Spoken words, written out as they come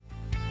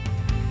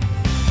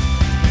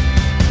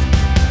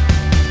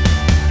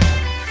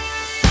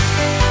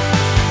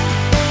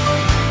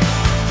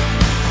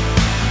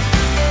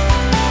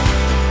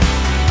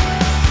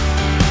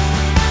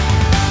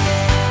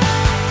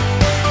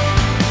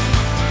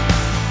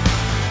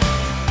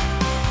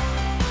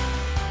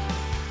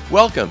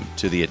Welcome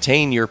to the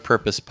Attain Your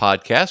Purpose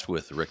podcast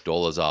with Rick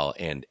Dolezal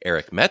and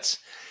Eric Metz.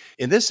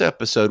 In this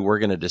episode, we're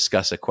going to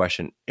discuss a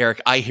question.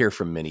 Eric, I hear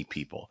from many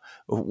people,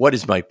 what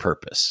is my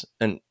purpose?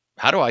 And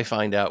how do I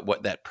find out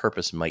what that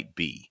purpose might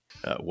be?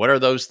 What are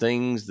those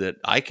things that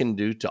I can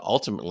do to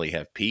ultimately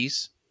have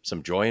peace,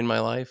 some joy in my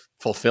life,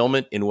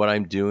 fulfillment in what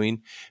I'm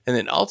doing, and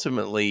then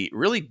ultimately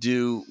really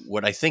do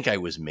what I think I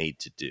was made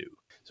to do?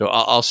 So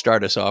I'll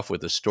start us off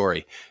with a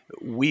story.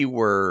 We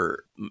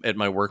were at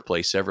my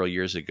workplace several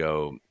years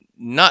ago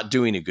not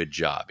doing a good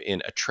job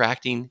in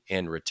attracting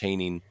and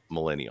retaining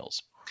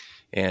millennials.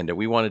 And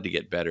we wanted to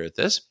get better at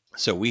this.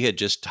 So we had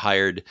just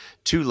hired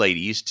two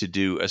ladies to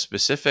do a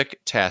specific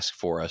task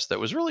for us that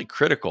was really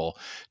critical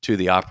to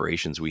the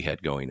operations we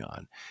had going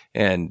on.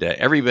 And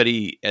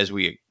everybody, as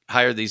we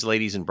hired these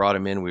ladies and brought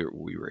them in, we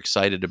were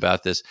excited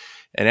about this.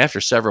 And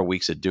after several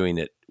weeks of doing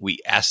it, we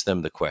asked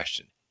them the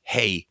question,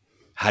 hey,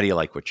 how do you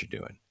like what you're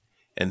doing?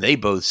 And they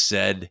both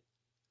said,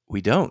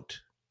 we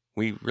don't.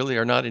 We really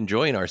are not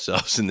enjoying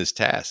ourselves in this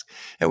task.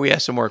 And we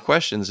asked some more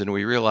questions and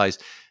we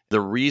realized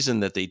the reason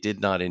that they did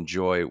not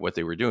enjoy what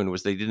they were doing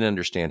was they didn't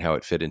understand how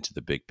it fit into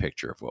the big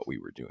picture of what we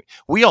were doing.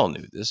 We all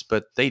knew this,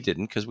 but they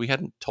didn't because we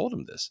hadn't told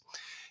them this.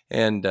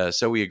 And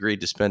so we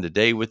agreed to spend a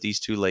day with these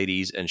two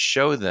ladies and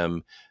show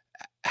them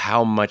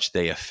how much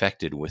they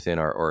affected within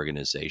our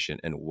organization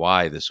and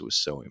why this was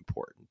so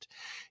important.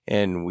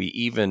 And we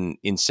even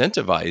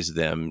incentivized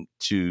them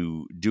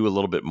to do a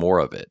little bit more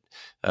of it.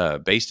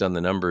 Based on the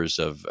numbers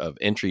of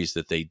entries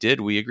that they did,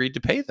 we agreed to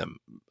pay them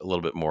a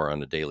little bit more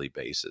on a daily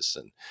basis.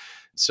 And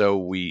so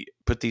we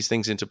put these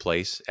things into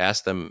place,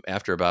 asked them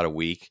after about a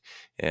week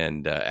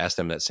and asked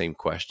them that same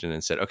question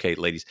and said, okay,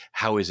 ladies,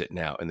 how is it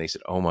now? And they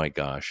said, oh my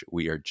gosh,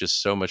 we are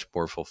just so much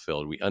more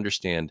fulfilled. We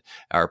understand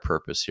our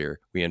purpose here.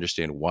 We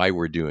understand why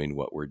we're doing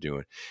what we're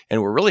doing.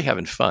 And we're really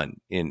having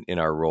fun in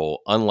our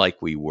role,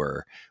 unlike we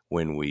were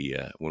when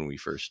we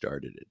first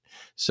started it.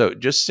 So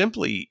just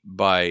simply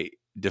by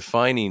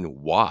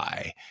defining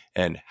why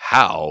and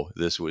how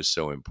this was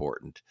so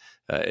important,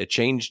 it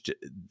changed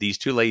these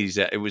two ladies.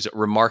 It was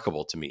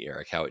remarkable to me,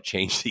 Eric, how it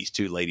changed these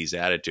two ladies'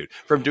 attitude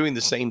from doing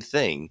the same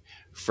thing,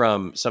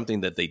 from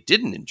something that they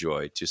didn't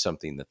enjoy to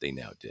something that they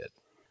now did.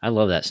 I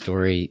love that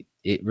story.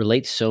 It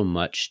relates so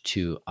much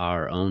to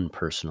our own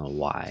personal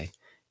why.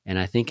 And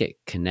I think it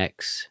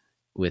connects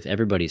with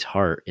everybody's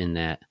heart in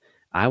that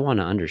I want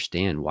to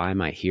understand, why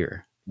am I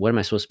here? What am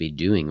I supposed to be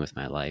doing with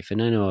my life?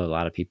 And I know a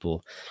lot of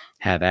people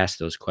have asked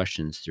those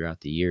questions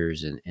throughout the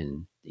years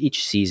and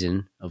each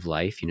season of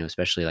life,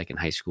 especially like in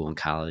high school and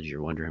college,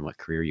 you're wondering what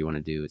career you want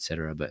to do, et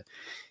cetera. But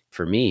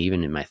for me,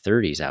 even in my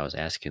 30s, I was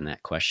asking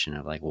that question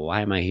of like, well,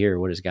 why am I here?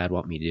 What does God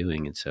want me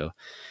doing? And so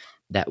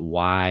that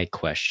why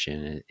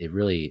question, it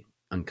really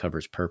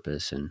uncovers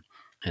purpose and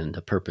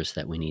the purpose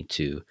that we need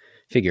to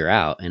figure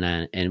out.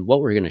 And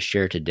what we're going to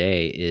share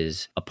today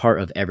is a part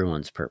of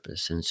everyone's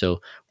purpose. And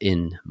so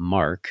in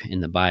Mark,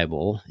 in the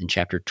Bible, in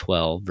chapter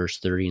 12, verse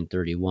 30 and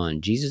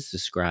 31, Jesus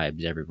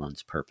describes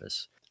everyone's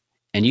purpose.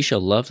 And you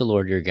shall love the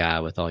Lord your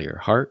God with all your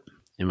heart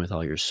and with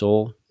all your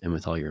soul and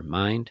with all your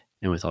mind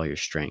and with all your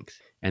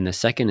strength. And the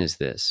second is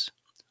this: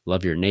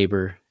 love your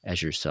neighbor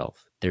as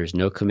yourself. There is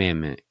no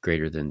commandment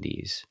greater than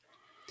these.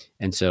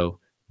 And so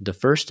the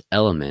first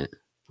element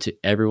to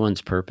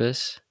everyone's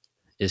purpose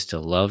is to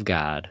love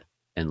God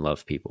and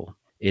love people.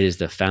 It is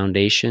the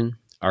foundation.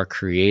 Our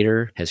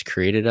Creator has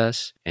created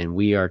us, and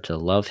we are to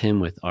love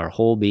Him with our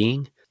whole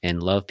being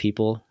and love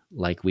people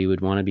like we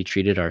would want to be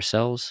treated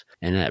ourselves.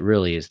 And that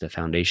really is the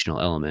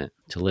foundational element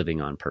to living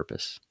on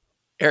purpose.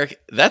 Eric,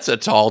 that's a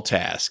tall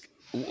task.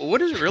 What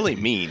does it really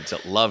mean to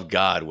love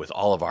God with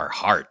all of our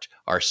heart,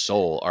 our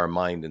soul, our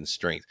mind, and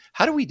strength?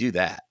 How do we do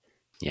that?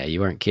 Yeah,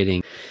 you aren't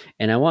kidding.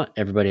 And I want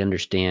everybody to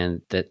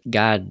understand that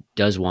God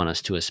does want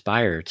us to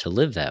aspire to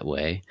live that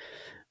way,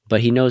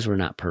 but He knows we're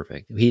not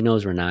perfect. He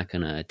knows we're not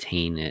going to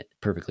attain it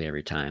perfectly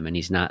every time, and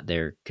He's not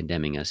there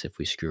condemning us if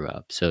we screw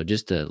up. So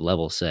just to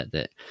level set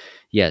that,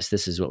 yes,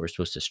 this is what we're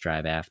supposed to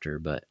strive after,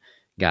 but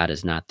God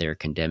is not there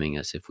condemning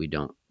us if we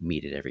don't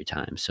meet it every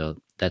time.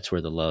 So that's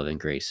where the love and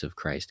grace of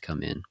Christ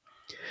come in.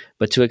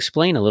 But to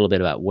explain a little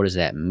bit about what does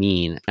that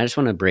mean, I just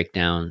want to break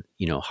down,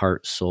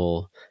 heart,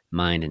 soul,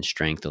 mind, and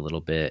strength a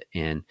little bit.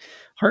 And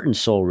heart and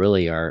soul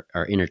really are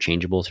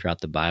interchangeable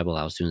throughout the Bible.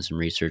 I was doing some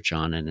research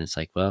on it, and it's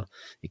like, well,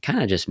 it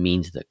kind of just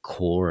means the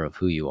core of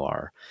who you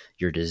are,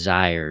 your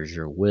desires,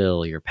 your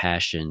will, your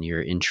passion,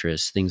 your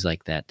interests, things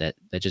like that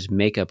just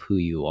make up who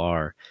you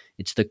are.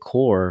 It's the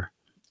core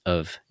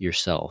of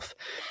yourself.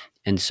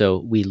 And so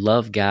we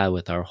love God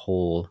with our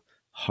whole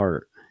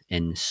heart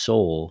and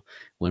soul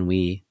when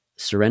we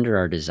surrender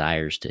our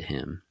desires to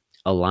Him,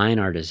 align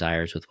our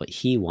desires with what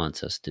He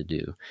wants us to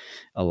do,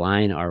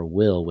 align our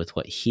will with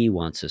what He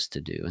wants us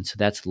to do. And so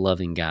that's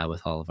loving God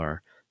with all of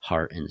our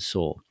heart and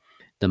soul.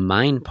 The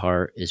mind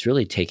part is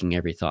really taking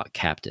every thought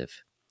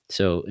captive.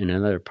 So in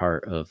another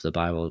part of the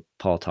Bible,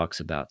 Paul talks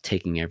about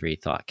taking every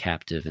thought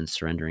captive and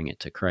surrendering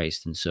it to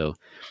Christ. And so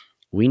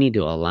we need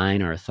to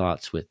align our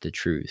thoughts with the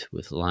truth,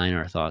 align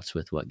our thoughts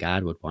with what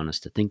God would want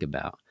us to think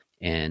about.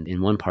 And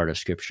in one part of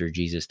scripture,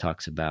 Jesus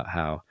talks about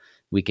how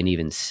we can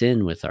even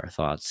sin with our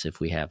thoughts. If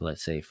we have,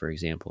 let's say, for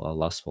example, a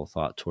lustful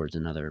thought towards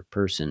another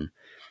person,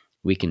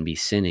 we can be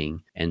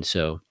sinning. And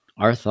so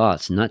our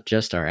thoughts, not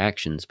just our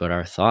actions, but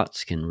our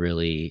thoughts can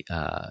really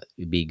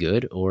be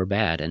good or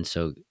bad. And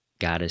so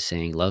God is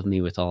saying, love me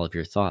with all of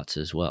your thoughts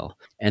as well.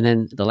 And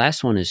then the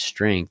last one is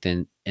strength.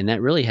 And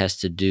that really has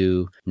to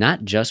do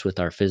not just with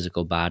our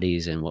physical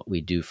bodies and what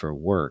we do for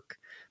work,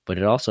 but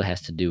it also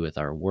has to do with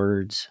our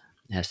words.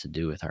 It has to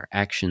do with our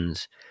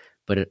actions,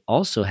 but it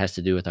also has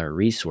to do with our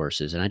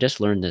resources. And I just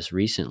learned this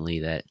recently,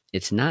 that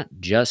it's not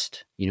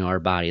just, our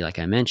body, like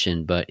I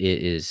mentioned, but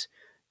it is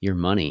your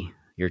money,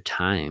 your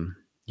time,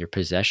 your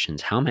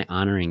possessions. How am I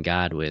honoring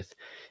God with?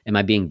 Am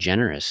I being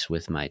generous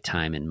with my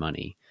time and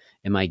money?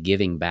 Am I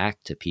giving back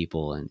to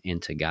people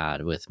and to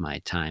God with my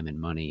time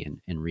and money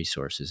and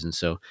resources? And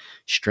so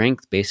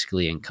strength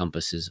basically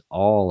encompasses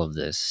all of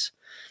this,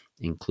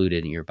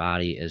 included in your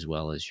body as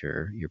well as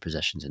your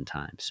possessions and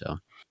time. So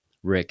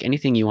Rick,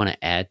 anything you want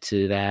to add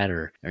to that,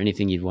 or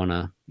anything you'd want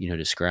to,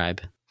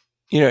 describe?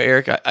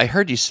 Eric, I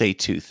heard you say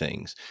two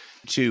things: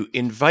 to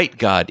invite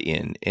God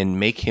in and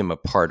make him a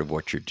part of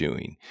what you're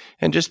doing,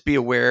 and just be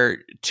aware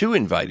to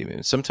invite him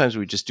in. Sometimes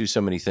we just do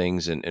so many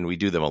things and we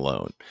do them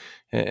alone.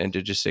 And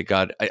to just say,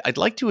 God, I'd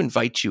like to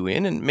invite you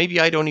in, and maybe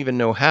I don't even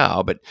know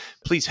how, but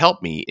please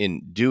help me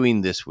in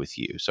doing this with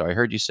you. So I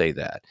heard you say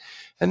that.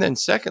 And then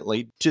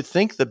secondly, to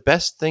think the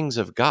best things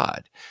of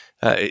God.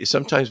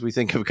 Sometimes we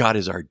think of God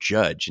as our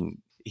judge, and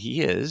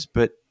he is,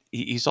 but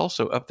he's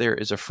also up there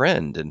as a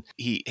friend, and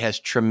he has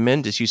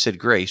tremendous, you said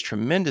grace,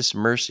 tremendous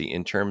mercy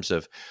in terms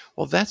of,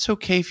 well, that's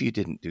okay if you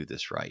didn't do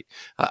this right.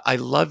 I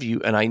love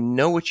you and I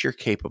know what you're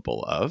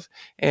capable of,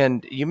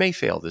 and you may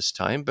fail this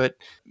time, but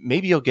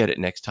maybe you'll get it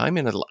next time,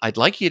 and I'd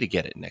like you to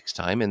get it next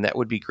time, and that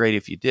would be great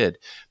if you did,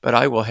 but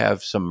I will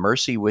have some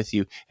mercy with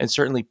you and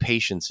certainly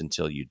patience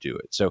until you do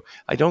it. So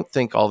I don't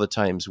think all the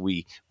times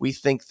we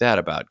think that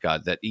about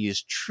God, that he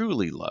is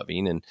truly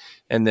loving,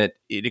 and that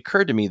it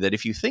occurred to me that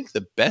if you think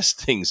the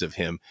best things of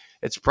him,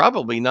 it's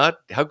probably not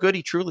how good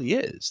he truly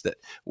is, that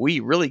we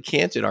really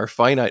can't in our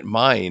finite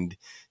mind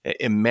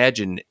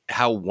imagine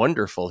how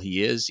wonderful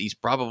he is. He's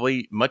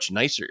probably much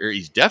nicer, or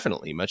he's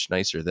definitely much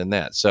nicer than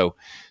that. So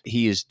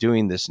he is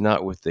doing this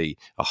not with a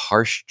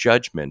harsh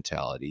judge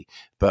mentality,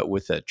 but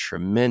with a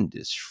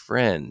tremendous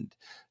friend,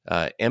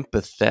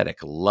 empathetic,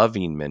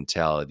 loving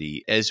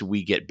mentality as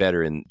we get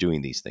better in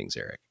doing these things,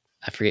 Eric.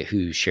 I forget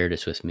who shared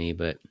this with me,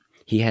 but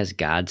he has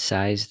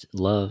God-sized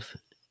love,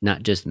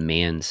 not just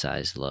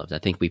man-sized love. I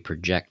think we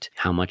project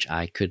how much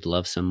I could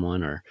love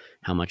someone or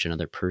how much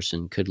another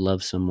person could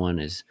love someone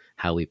is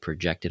how we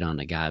project it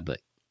onto God.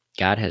 But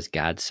God has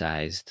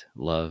God-sized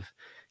love,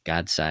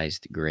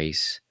 God-sized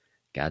grace,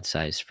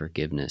 God-sized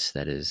forgiveness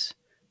that is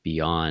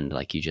beyond,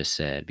 like you just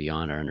said,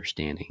 beyond our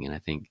understanding. And I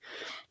think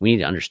we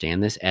need to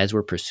understand this as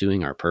we're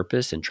pursuing our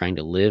purpose and trying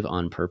to live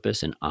on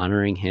purpose and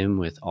honoring him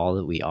with all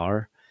that we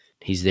are.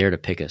 He's there to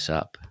pick us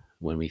up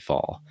when we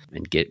fall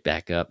and get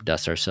back up,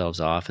 dust ourselves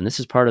off. And this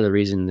is part of the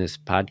reason this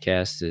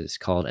podcast is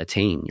called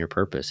Attain Your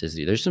Purpose. Is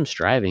there's some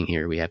striving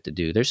here we have to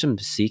do. There's some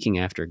seeking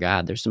after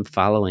God. There's some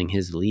following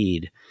his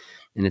lead.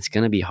 And it's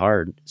going to be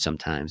hard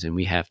sometimes. And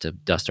we have to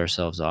dust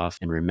ourselves off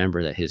and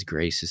remember that his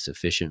grace is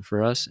sufficient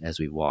for us as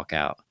we walk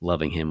out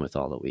loving him with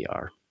all that we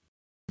are.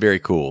 Very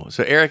cool.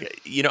 So,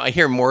 Eric, I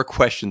hear more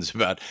questions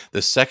about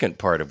the second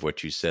part of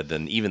what you said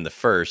than even the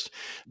first.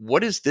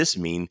 What does this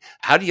mean?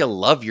 How do you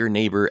love your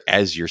neighbor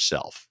as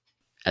yourself?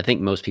 I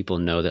think most people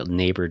know that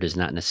neighbor does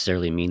not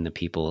necessarily mean the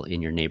people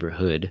in your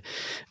neighborhood,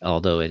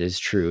 although it is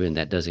true, and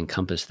that does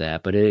encompass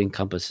that, but it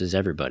encompasses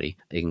everybody.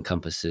 It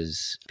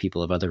encompasses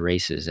people of other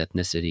races,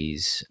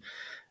 ethnicities,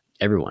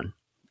 everyone,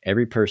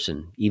 every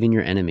person, even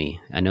your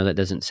enemy. I know that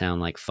doesn't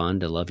sound like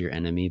fun to love your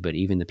enemy, but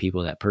even the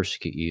people that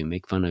persecute you,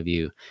 make fun of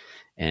you,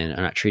 and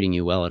are not treating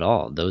you well at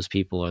all, those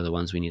people are the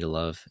ones we need to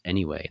love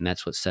anyway. And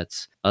that's what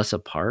sets us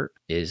apart,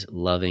 is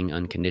loving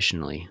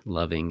unconditionally,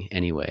 loving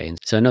anyway. And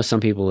so I know some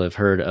people have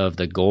heard of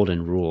the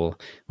golden rule,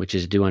 which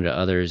is do unto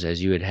others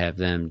as you would have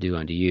them do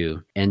unto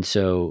you. And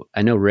so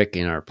I know, Rick,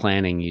 in our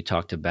planning, you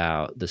talked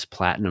about this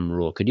platinum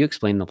rule. Could you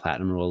explain the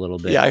platinum rule a little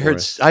bit? Yeah, I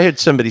heard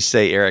somebody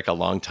say, Eric, a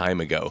long time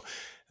ago,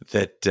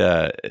 that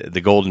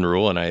the golden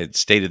rule, and I had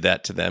stated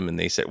that to them, and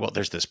they said, well,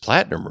 there's this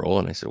platinum rule.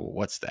 And I said, well,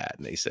 what's that?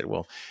 And they said,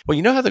 well,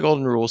 you know how the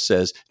golden rule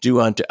says, do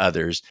unto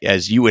others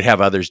as you would have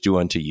others do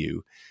unto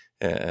you.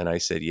 And I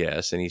said,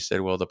 yes. And he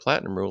said, well, the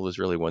platinum rule is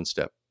really one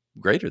step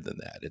greater than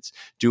that. It's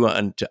do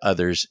unto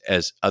others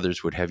as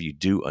others would have you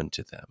do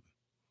unto them.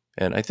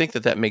 And I think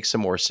that makes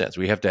some more sense.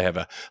 We have to have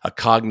a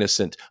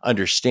cognizant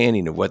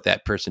understanding of what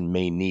that person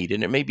may need.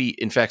 And it may be,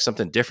 in fact,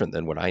 something different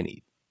than what I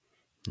need.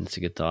 That's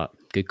a good thought.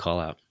 Good call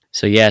out.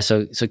 So yeah,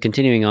 so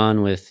continuing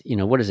on with,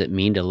 what does it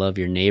mean to love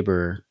your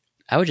neighbor?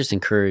 I would just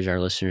encourage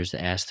our listeners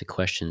to ask the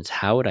questions,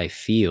 how would I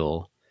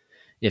feel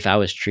if I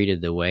was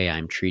treated the way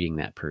I'm treating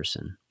that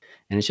person?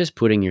 And it's just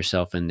putting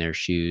yourself in their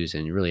shoes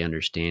and really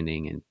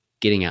understanding and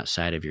getting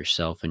outside of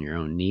yourself and your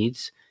own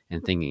needs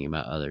and thinking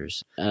about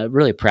others. A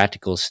really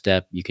practical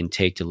step you can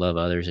take to love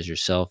others as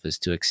yourself is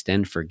to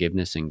extend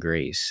forgiveness and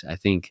grace. I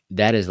think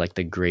that is like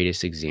the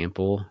greatest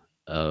example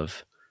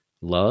of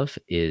love,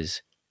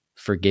 is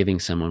forgiving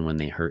someone when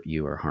they hurt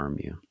you or harm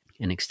you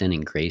and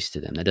extending grace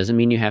to them. That doesn't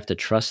mean you have to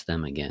trust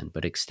them again,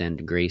 but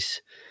extend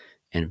grace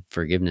and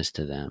forgiveness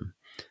to them,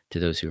 to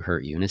those who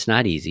hurt you. And it's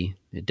not easy.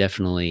 It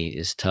definitely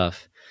is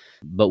tough,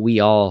 but we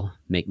all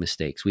make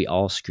mistakes. We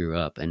all screw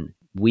up, and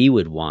we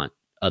would want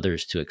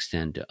others to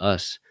extend to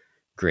us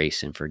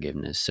grace and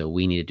forgiveness. So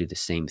we need to do the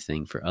same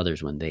thing for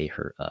others when they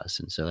hurt us.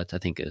 And so that's, I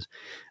think, is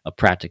a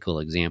practical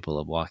example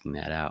of walking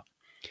that out.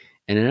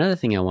 And another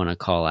thing I want to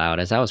call out,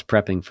 as I was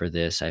prepping for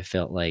this, I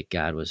felt like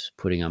God was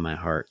putting on my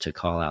heart to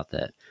call out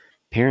that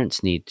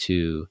parents need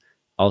to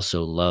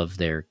also love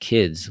their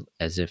kids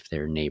as if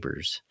they're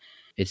neighbors.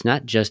 It's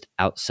not just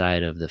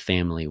outside of the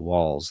family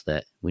walls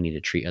that we need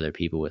to treat other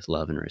people with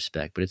love and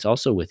respect, but it's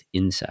also with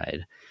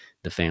inside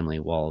the family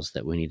walls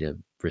that we need to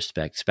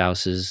respect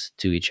spouses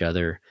to each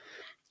other,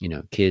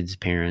 kids,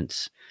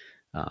 parents,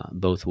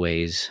 both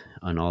ways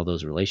on all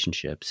those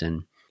relationships.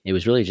 And it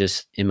was really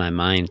just in my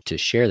mind to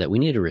share that we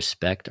need to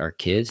respect our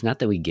kids, not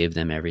that we give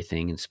them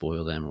everything and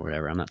spoil them or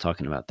whatever. I'm not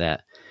talking about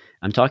that.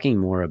 I'm talking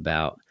more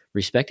about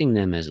respecting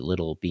them as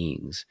little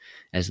beings,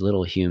 as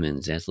little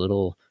humans, as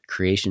little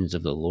creations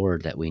of the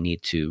Lord that we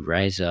need to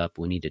rise up,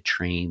 we need to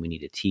train, we need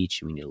to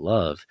teach, and we need to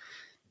love.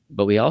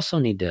 But we also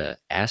need to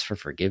ask for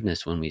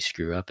forgiveness when we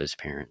screw up as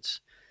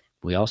parents.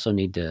 We also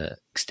need to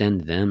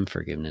extend them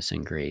forgiveness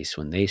and grace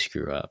when they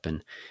screw up,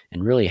 and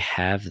really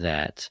have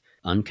that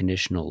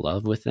unconditional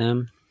love with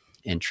them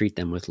and treat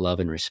them with love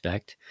and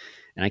respect.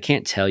 And I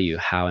can't tell you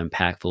how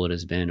impactful it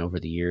has been over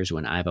the years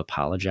when I've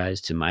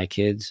apologized to my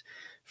kids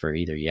for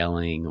either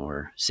yelling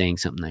or saying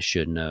something I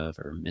shouldn't have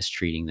or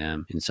mistreating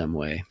them in some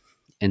way.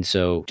 And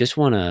so just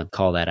want to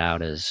call that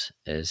out as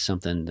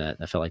something that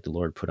I felt like the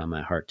Lord put on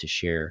my heart to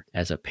share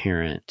as a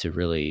parent, to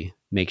really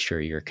make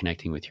sure you're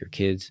connecting with your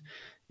kids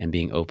and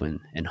being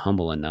open and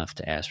humble enough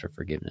to ask for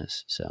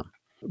forgiveness. So,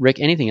 Rick,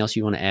 anything else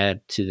you want to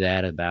add to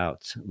that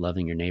about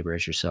loving your neighbor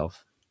as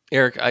yourself?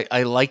 Eric,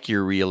 I like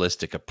your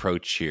realistic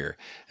approach here,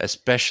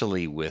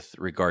 especially with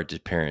regard to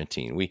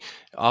parenting. We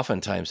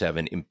oftentimes have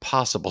an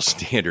impossible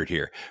standard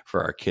here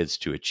for our kids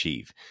to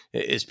achieve.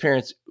 As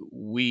parents,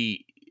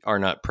 we are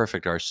not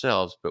perfect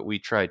ourselves, but we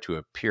try to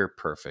appear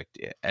perfect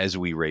as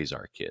we raise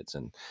our kids.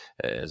 And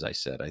as I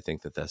said, I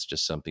think that that's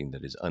just something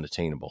that is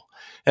unattainable.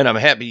 And I'm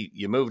happy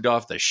you moved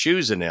off the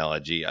shoes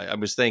analogy. I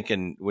was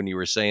thinking when you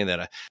were saying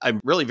that,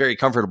 I'm really very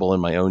comfortable in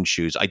my own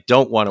shoes. I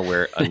don't want to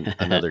wear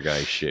another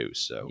guy's shoes.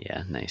 So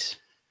yeah, nice.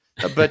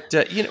 But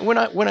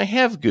when I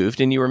have goofed,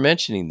 and you were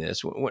mentioning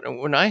this,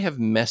 when I have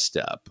messed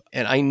up,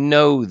 and I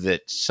know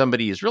that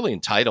somebody is really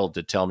entitled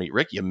to tell me,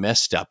 Rick, you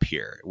messed up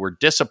here. We're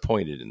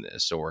disappointed in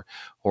this, or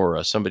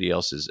somebody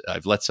else is,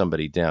 I've let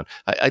somebody down.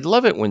 I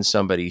love it when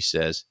somebody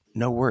says,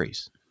 no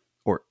worries,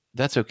 or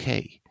that's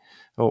okay,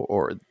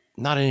 or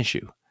not an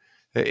issue.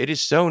 It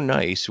is so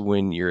nice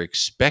when you're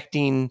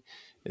expecting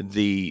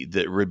the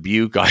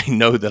rebuke I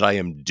know that I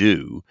am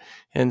due,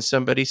 and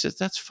somebody says,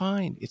 that's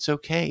fine, it's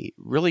okay, it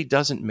really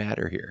doesn't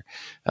matter here.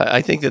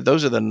 I think that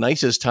those are the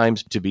nicest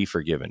times to be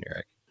forgiven,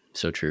 Eric.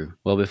 So true.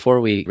 Well,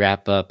 before we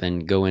wrap up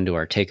and go into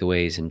our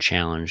takeaways and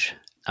challenge,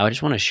 I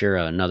just want to share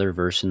another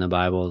verse in the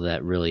Bible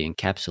that really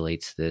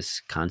encapsulates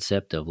this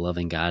concept of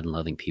loving God and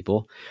loving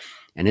people.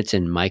 And it's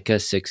in Micah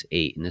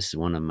 6:8. And this is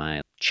one of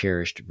my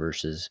cherished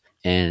verses.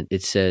 And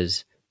it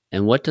says,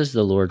 "And what does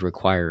the Lord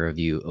require of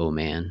you, O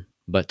man,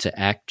 but to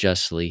act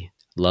justly,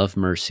 love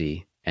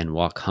mercy, and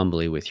walk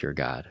humbly with your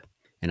God?"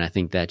 And I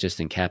think that just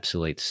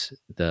encapsulates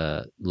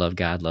the love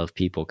God, love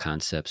people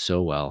concept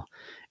so well.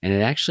 And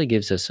it actually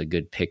gives us a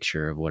good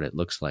picture of what it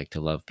looks like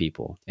to love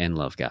people and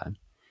love God.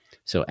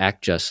 So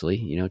act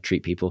justly,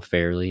 treat people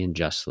fairly and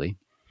justly.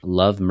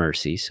 Love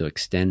mercy, so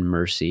extend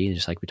mercy,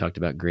 just like we talked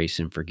about grace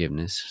and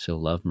forgiveness. So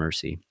love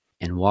mercy,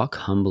 and walk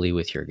humbly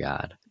with your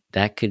God.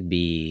 That could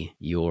be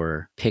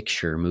your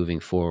picture moving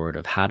forward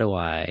of how do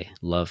I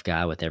love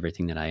God with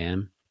everything that I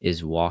am,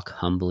 is walk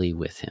humbly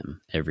with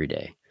him every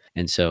day.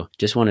 And so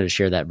just wanted to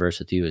share that verse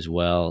with you as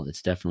well.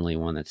 It's definitely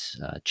one that's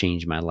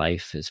changed my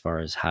life as far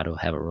as how to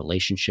have a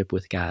relationship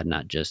with God,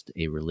 not just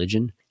a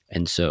religion.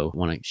 And so I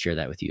want to share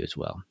that with you as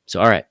well. So,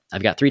 all right,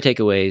 I've got 3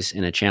 takeaways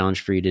and a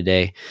challenge for you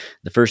today.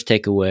 The first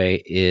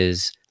takeaway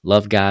is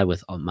love God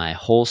with my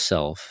whole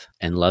self,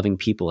 and loving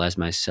people as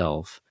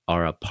myself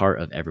are a part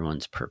of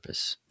everyone's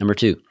purpose. Number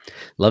 2,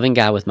 loving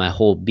God with my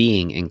whole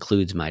being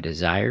includes my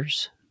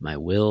desires, my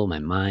will, my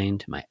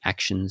mind, my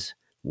actions,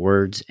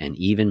 words, and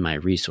even my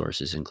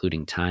resources,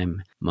 including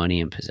time, money,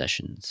 and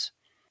possessions.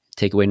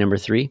 Takeaway number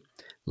 3,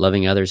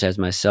 loving others as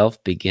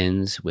myself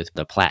begins with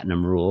the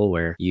platinum rule,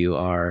 where you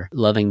are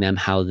loving them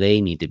how they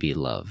need to be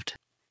loved.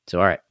 So,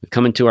 all right, we've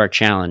come into our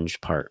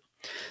challenge part.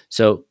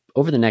 So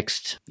over the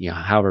next,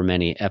 however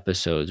many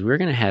episodes, we're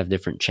going to have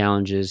different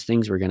challenges,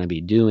 things we're going to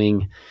be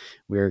doing.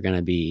 We're going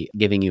to be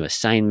giving you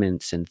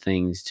assignments and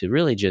things to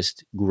really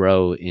just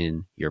grow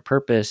in your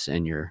purpose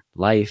and your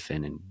life,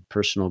 and in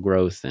personal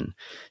growth and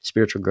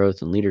spiritual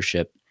growth and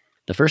leadership.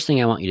 The first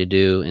thing I want you to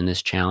do in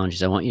this challenge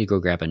is I want you to go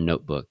grab a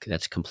notebook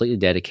that's completely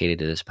dedicated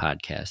to this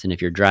podcast. And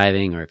if you're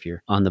driving or if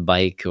you're on the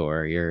bike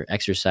or you're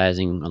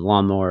exercising, a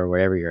lawnmower, or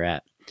wherever you're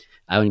at,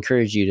 I would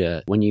encourage you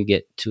to, when you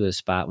get to a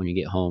spot, when you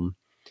get home,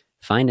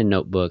 find a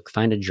notebook,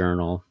 find a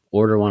journal,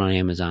 order one on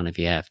Amazon if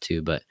you have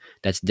to, but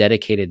that's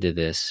dedicated to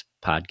this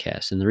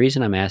podcast. And the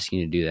reason I'm asking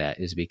you to do that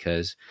is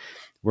because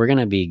we're going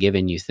to be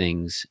giving you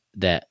things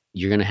that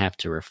you're going to have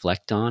to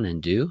reflect on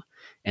and do.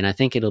 And I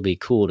think it'll be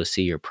cool to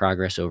see your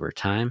progress over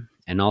time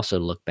and also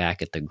look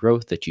back at the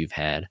growth that you've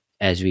had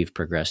as we've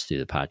progressed through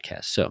the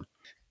podcast. So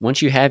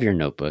once you have your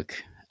notebook,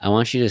 I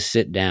want you to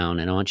sit down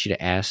and I want you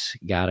to ask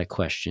God a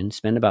question.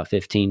 Spend about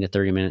 15 to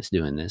 30 minutes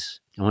doing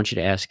this. I want you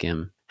to ask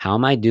him, how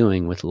am I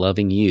doing with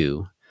loving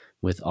you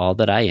with all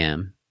that I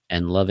am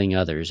and loving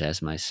others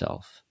as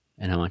myself?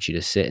 And I want you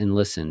to sit and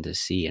listen to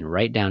see and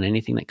write down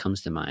anything that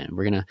comes to mind.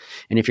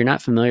 And if you're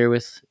not familiar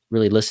with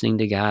really listening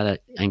to God,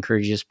 I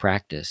encourage you to just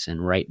practice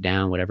and write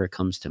down whatever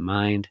comes to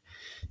mind,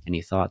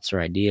 any thoughts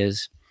or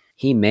ideas.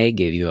 He may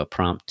give you a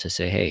prompt to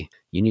say, hey,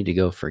 you need to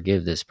go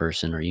forgive this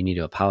person, or you need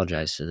to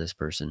apologize to this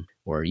person,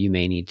 or you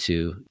may need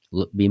to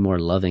be more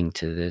loving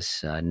to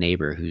this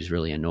neighbor who's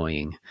really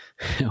annoying,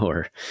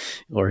 or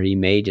he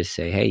may just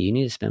say, hey, you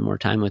need to spend more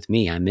time with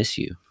me. I miss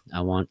you.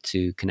 I want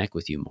to connect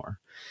with you more.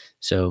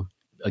 So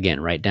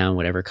again, write down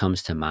whatever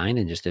comes to mind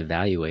and just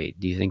evaluate,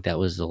 do you think that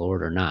was the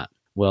Lord or not?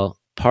 Well,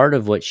 part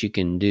of what you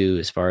can do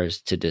as far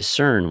as to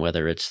discern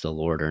whether it's the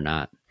Lord or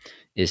not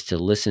is to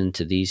listen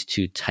to these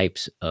two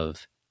types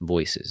of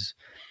voices.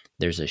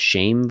 There's a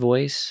shame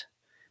voice,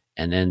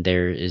 and then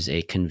there is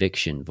a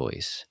conviction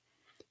voice.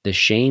 The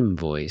shame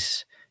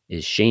voice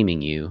is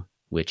shaming you,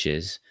 which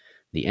is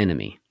the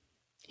enemy.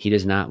 He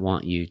does not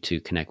want you to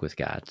connect with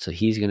God. So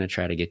he's going to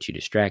try to get you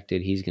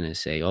distracted. He's going to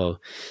say, oh,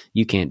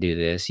 you can't do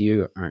this.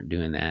 You aren't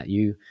doing that.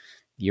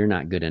 You're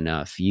not good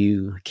enough.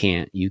 You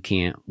can't,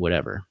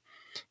 whatever.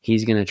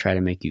 He's going to try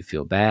to make you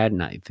feel bad,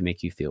 not to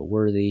make you feel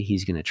worthy.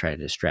 He's going to try to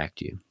distract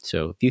you.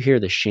 So if you hear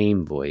the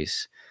shame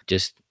voice,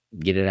 just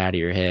get it out of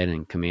your head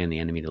and command the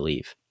enemy to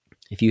leave.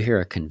 If you hear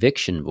a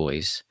conviction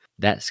voice,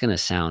 that's going to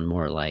sound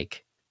more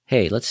like,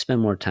 hey, let's spend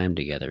more time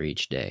together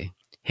each day.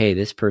 Hey,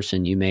 this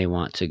person you may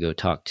want to go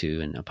talk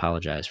to and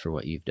apologize for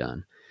what you've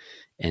done.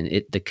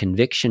 And the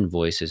conviction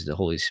voice is the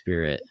Holy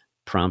Spirit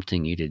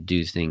prompting you to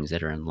do things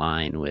that are in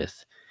line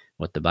with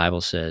what the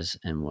Bible says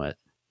and what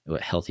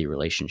healthy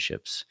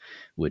relationships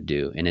would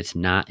do. And it's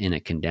not in a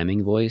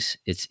condemning voice.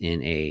 It's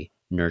in a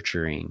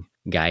nurturing,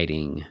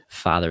 guiding,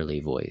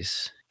 fatherly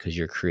voice, because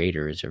your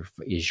creator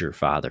is your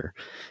father.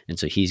 And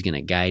so he's going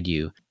to guide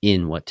you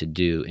in what to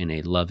do in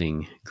a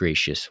loving,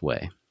 gracious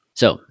way.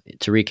 So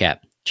to recap,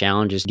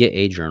 challenge is get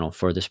a journal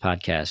for this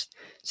podcast,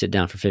 sit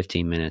down for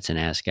 15 minutes and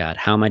ask God,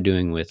 how am I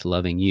doing with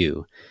loving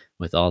you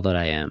with all that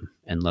I am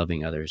and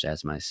loving others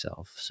as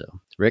myself? So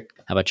Rick,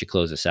 how about you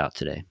close us out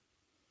today?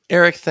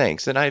 Eric,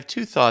 thanks. And I have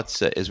two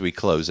thoughts as we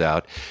close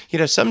out.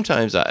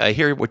 Sometimes I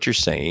hear what you're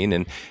saying,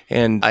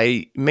 and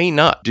I may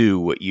not do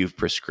what you've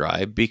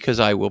prescribed because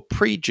I will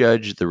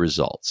prejudge the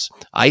results.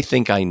 I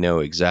think I know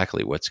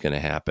exactly what's going to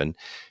happen.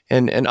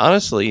 And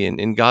honestly,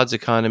 in God's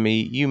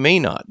economy, you may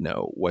not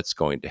know what's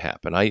going to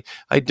happen.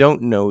 I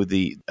don't know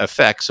the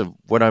effects of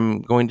what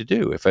I'm going to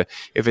do. If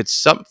it's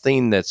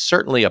something that's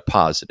certainly a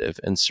positive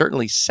and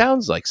certainly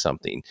sounds like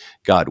something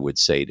God would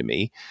say to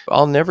me,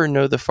 I'll never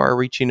know the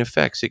far-reaching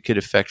effects. It could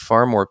affect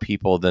far more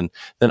people than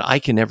I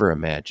can ever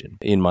imagine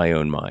in my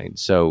own mind.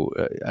 So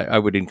I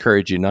would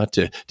encourage you not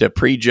to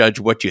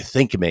prejudge what you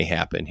think may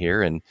happen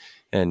here, and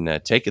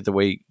take it the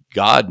way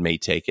God may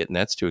take it, and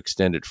that's to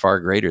extend it far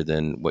greater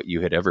than what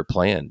you had ever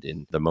planned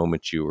in the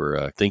moment you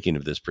were thinking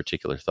of this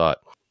particular thought.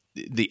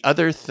 The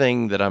other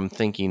thing that I'm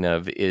thinking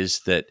of is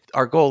that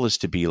our goal is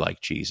to be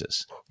like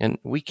Jesus, and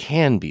we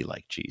can be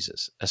like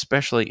Jesus,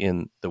 especially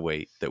in the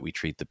way that we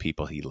treat the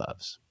people he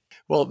loves.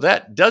 Well,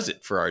 that does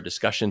it for our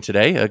discussion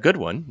today, a good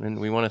one, and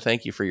we want to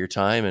thank you for your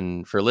time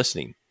and for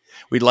listening.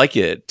 We'd like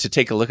you to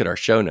take a look at our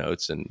show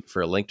notes and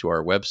for a link to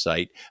our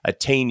website,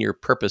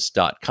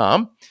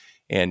 attainyourpurpose.com,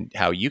 and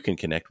how you can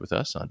connect with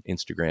us on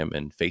Instagram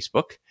and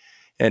Facebook.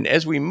 And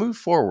as we move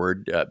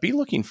forward, be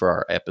looking for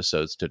our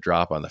episodes to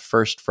drop on the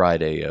first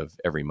Friday of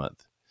every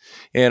month.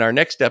 In our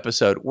next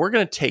episode, we're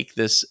going to take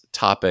this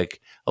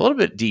topic a little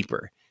bit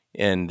deeper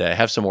and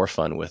have some more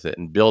fun with it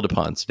and build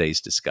upon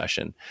today's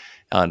discussion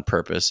on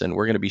purpose. And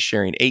we're going to be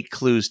sharing 8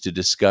 clues to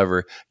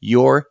discover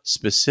your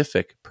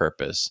specific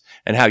purpose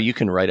and how you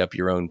can write up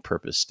your own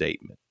purpose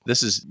statement.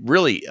 This is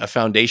really a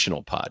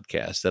foundational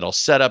podcast that'll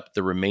set up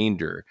the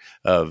remainder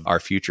of our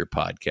future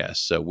podcasts.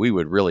 So we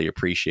would really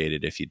appreciate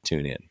it if you'd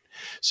tune in.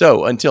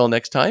 So until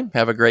next time,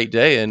 have a great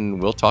day,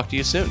 and we'll talk to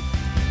you soon.